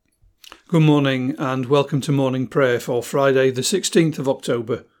Good morning and welcome to morning prayer for Friday the 16th of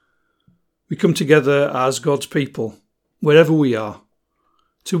October. We come together as God's people, wherever we are,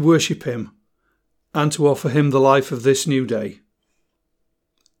 to worship Him and to offer Him the life of this new day.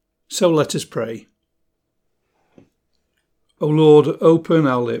 So let us pray. O Lord, open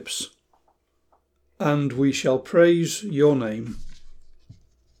our lips, and we shall praise your name.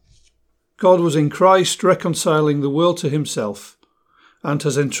 God was in Christ reconciling the world to Himself, and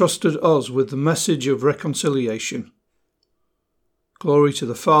has entrusted us with the message of reconciliation. Glory to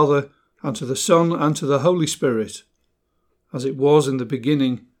the Father, and to the Son, and to the Holy Spirit, as it was in the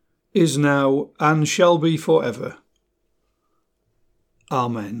beginning, is now, and shall be forever.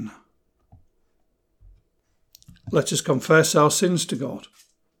 Amen. Let us confess our sins to God.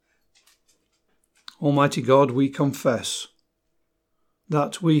 Almighty God, we confess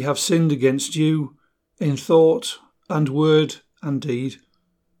that we have sinned against you in thought and word and deed,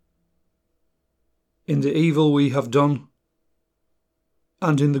 in the evil we have done,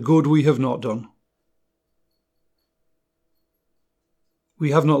 and in the good we have not done. We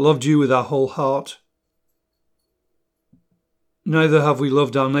have not loved you with our whole heart, neither have we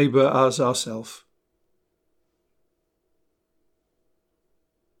loved our neighbour as ourselves.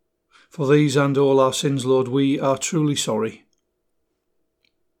 For these and all our sins, Lord, we are truly sorry.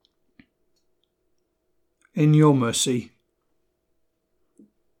 In your mercy,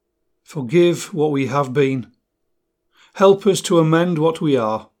 forgive what we have been, help us to amend what we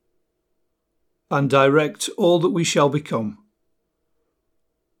are, and direct all that we shall become,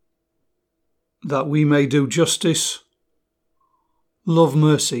 that we may do justice, love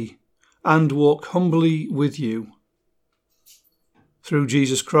mercy, and walk humbly with you. Through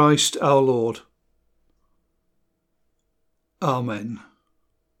Jesus Christ our Lord. Amen.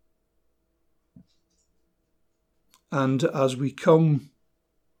 And as we come,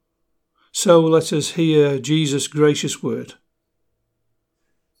 so let us hear Jesus' gracious word.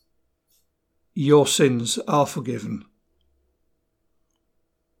 Your sins are forgiven.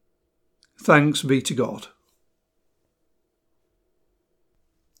 Thanks be to God.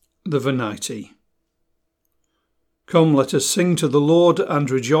 The Venite. Come, let us sing to the Lord and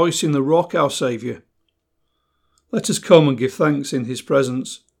rejoice in the rock our Saviour. Let us come and give thanks in his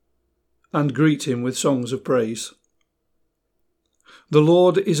presence and greet him with songs of praise. The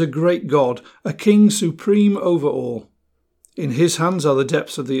Lord is a great God, a King supreme over all. In his hands are the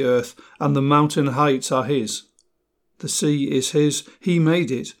depths of the earth, and the mountain heights are his. The sea is his, he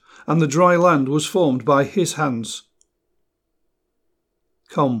made it, and the dry land was formed by his hands.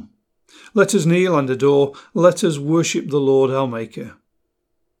 Come, let us kneel and adore, let us worship the Lord our Maker.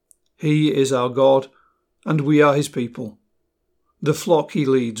 He is our God, and we are his people. The flock he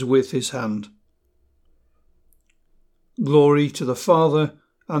leads with his hand. Glory to the Father,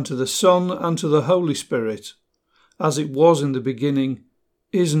 and to the Son, and to the Holy Spirit, as it was in the beginning,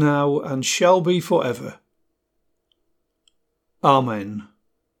 is now, and shall be forever. Amen.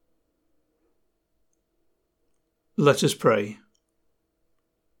 Let us pray.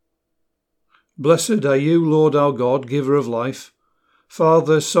 Blessed are you, Lord our God, giver of life,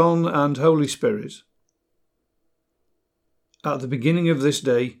 Father, Son, and Holy Spirit. At the beginning of this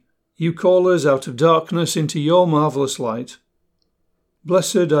day, you call us out of darkness into your marvellous light.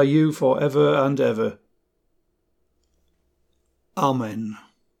 Blessed are you for ever and ever. Amen.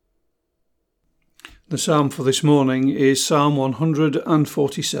 The psalm for this morning is Psalm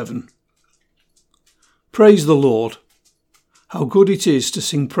 147. Praise the Lord. How good it is to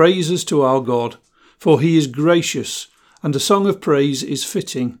sing praises to our God, for he is gracious, and a song of praise is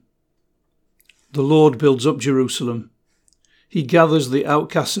fitting. The Lord builds up Jerusalem. He gathers the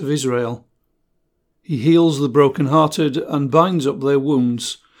outcasts of Israel. He heals the broken-hearted and binds up their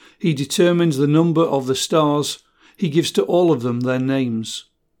wounds. He determines the number of the stars. He gives to all of them their names.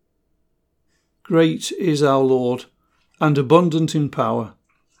 Great is our Lord, and abundant in power.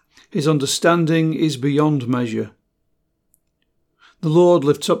 His understanding is beyond measure. The Lord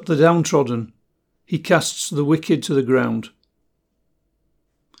lifts up the downtrodden. He casts the wicked to the ground.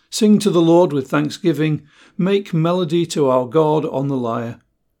 Sing to the Lord with thanksgiving. Make melody to our God on the lyre.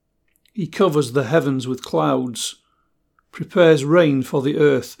 He covers the heavens with clouds, prepares rain for the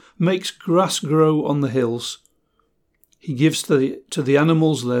earth, makes grass grow on the hills. He gives to the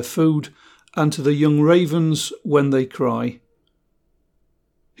animals their food, and to the young ravens when they cry.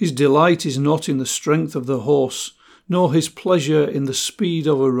 His delight is not in the strength of the horse, nor his pleasure in the speed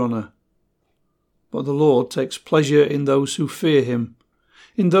of a runner. But the Lord takes pleasure in those who fear him,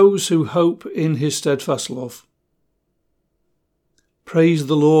 in those who hope in his steadfast love. Praise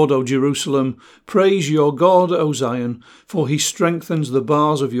the Lord, O Jerusalem. Praise your God, O Zion, for he strengthens the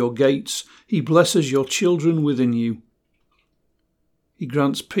bars of your gates. He blesses your children within you. He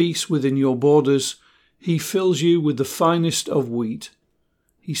grants peace within your borders. He fills you with the finest of wheat.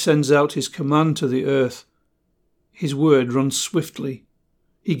 He sends out his command to the earth. His word runs swiftly.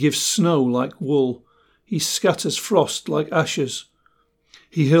 He gives snow like wool. He scatters frost like ashes.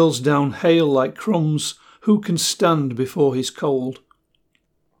 He hurls down hail like crumbs. Who can stand before his cold?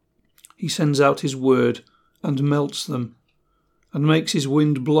 He sends out his word and melts them, and makes his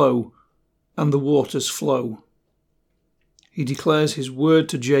wind blow, and the waters flow. He declares his word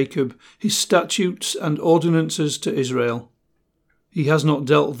to Jacob, his statutes and ordinances to Israel. He has not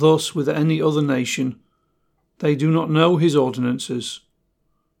dealt thus with any other nation. They do not know his ordinances.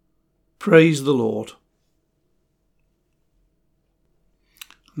 Praise the Lord.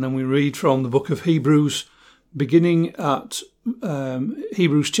 And then we read from the book of Hebrews, beginning at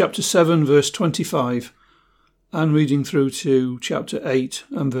Hebrews chapter 7, verse 25, and reading through to chapter 8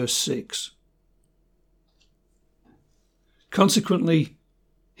 and verse 6. Consequently,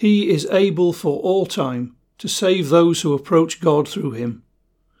 he is able for all time to save those who approach God through him,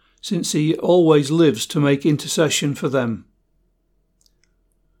 since he always lives to make intercession for them.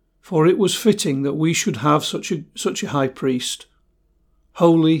 For it was fitting that we should have such a high priest,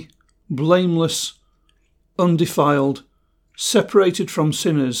 holy, blameless, undefiled, separated from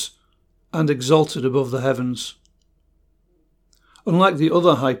sinners, and exalted above the heavens. Unlike the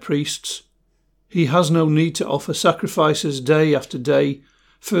other high priests, he has no need to offer sacrifices day after day,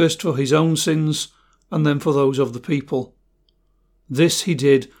 first for his own sins and then for those of the people. This he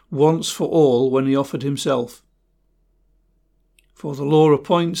did once for all when he offered himself. For the law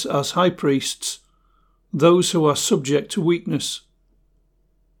appoints as high priests those who are subject to weakness.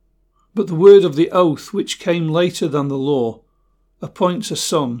 But the word of the oath, which came later than the law, appoints a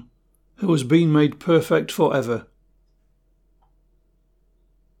son who has been made perfect forever.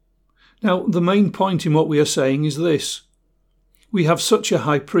 Now, the main point in what we are saying is this. We have such a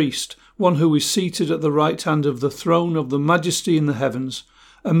high priest, one who is seated at the right hand of the throne of the majesty in the heavens,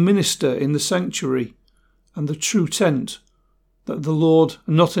 a minister in the sanctuary, and the true tent that the Lord,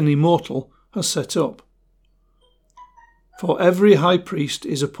 not an immortal, has set up. For every high priest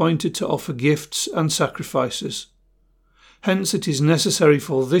is appointed to offer gifts and sacrifices. Hence it is necessary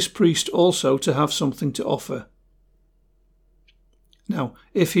for this priest also to have something to offer. Now,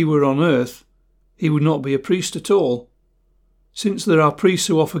 if he were on earth, he would not be a priest at all, since there are priests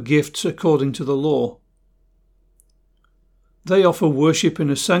who offer gifts according to the law. They offer worship in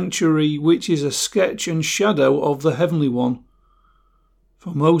a sanctuary which is a sketch and shadow of the heavenly one.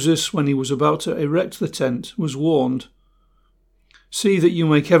 For Moses, when he was about to erect the tent, was warned, "See that you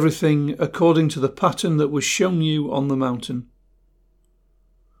make everything according to the pattern that was shown you on the mountain."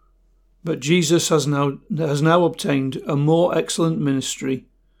 But Jesus has now obtained a more excellent ministry,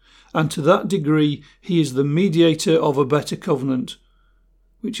 and to that degree he is the mediator of a better covenant,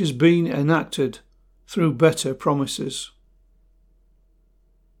 which has been enacted through better promises.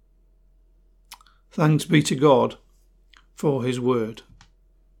 Thanks be to God for his word.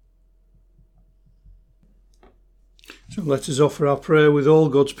 So let us offer our prayer with all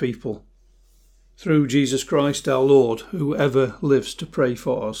God's people, through Jesus Christ our Lord, who ever lives to pray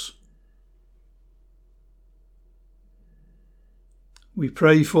for us. We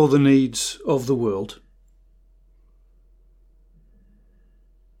pray for the needs of the world.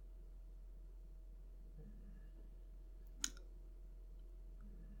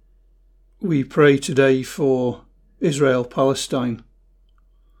 We pray today for Israel-Palestine.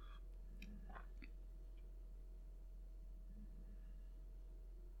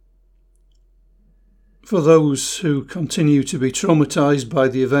 For those who continue to be traumatized by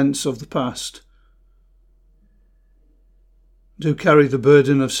the events of the past, who carry the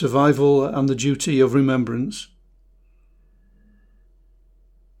burden of survival and the duty of remembrance.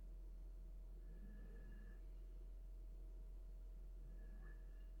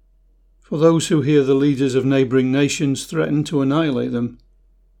 For those who hear the leaders of neighbouring nations threaten to annihilate them.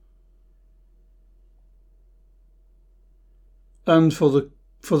 And for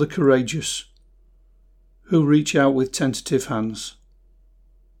the courageous who reach out with tentative hands.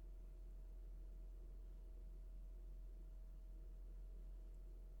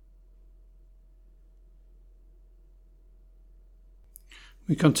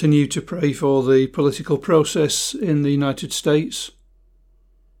 We continue to pray for the political process in the United States,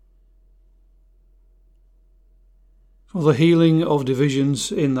 for the healing of divisions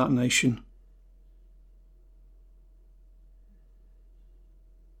in that nation.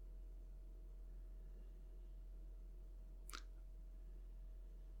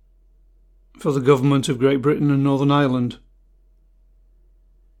 for the government of Great Britain and Northern Ireland,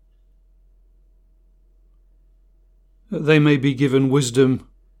 that they may be given wisdom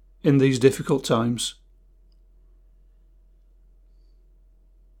in these difficult times.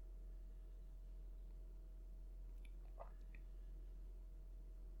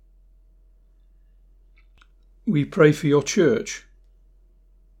 We pray for your church.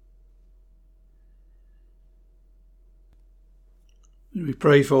 We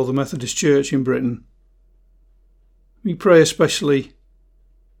pray for the Methodist Church in Britain. We pray especially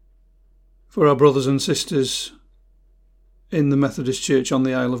for our brothers and sisters in the Methodist Church on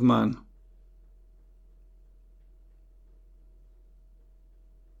the Isle of Man.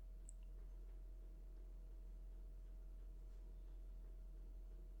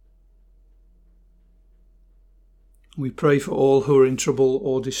 We pray for all who are in trouble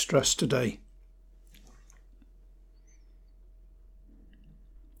or distress today.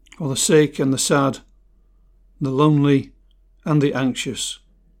 For the sick and the sad, the lonely and the anxious.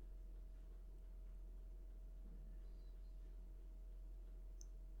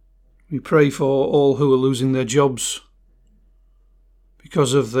 We pray for all who are losing their jobs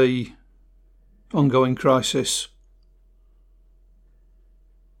because of the ongoing crisis.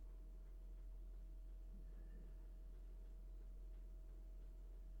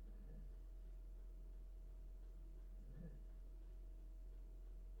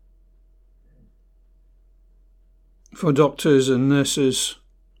 For doctors and nurses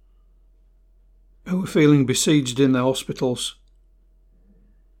who are feeling besieged in their hospitals.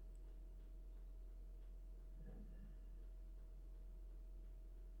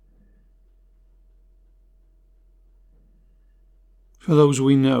 For those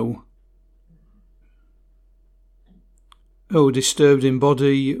we know who are disturbed in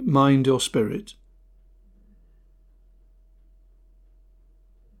body, mind or spirit.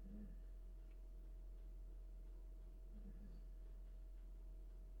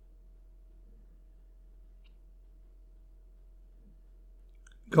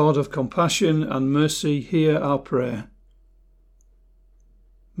 God of compassion and mercy, hear our prayer.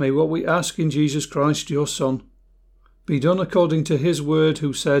 May what we ask in Jesus Christ, your Son, be done according to his word,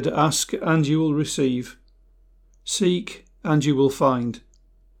 who said, "Ask and you will receive. Seek and you will find.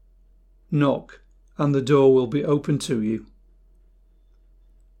 Knock and the door will be opened to you."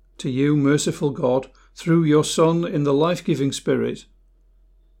 To you, merciful God, through your Son in the life-giving Spirit,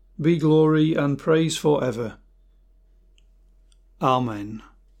 be glory and praise for ever. Amen.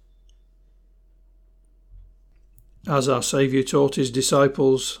 As our Saviour taught his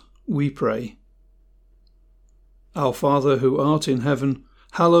disciples, we pray. Our Father, who art in heaven,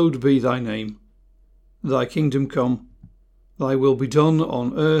 hallowed be thy name. Thy kingdom come, thy will be done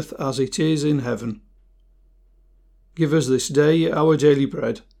on earth as it is in heaven. Give us this day our daily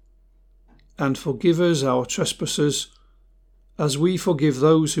bread, and forgive us our trespasses, as we forgive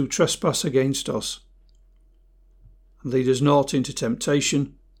those who trespass against us. And lead us not into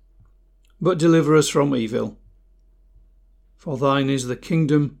temptation, but deliver us from evil. For thine is the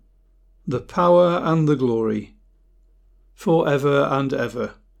kingdom, the power and the glory, for ever and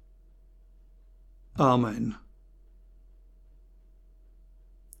ever. Amen.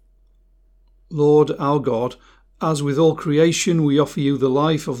 Lord our God, as with all creation we offer you the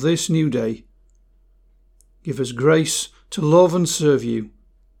life of this new day, give us grace to love and serve you,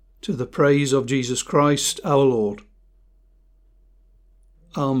 to the praise of Jesus Christ our Lord.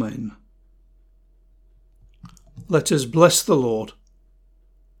 Amen. Let us bless the Lord.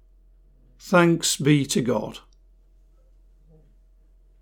 Thanks be to God.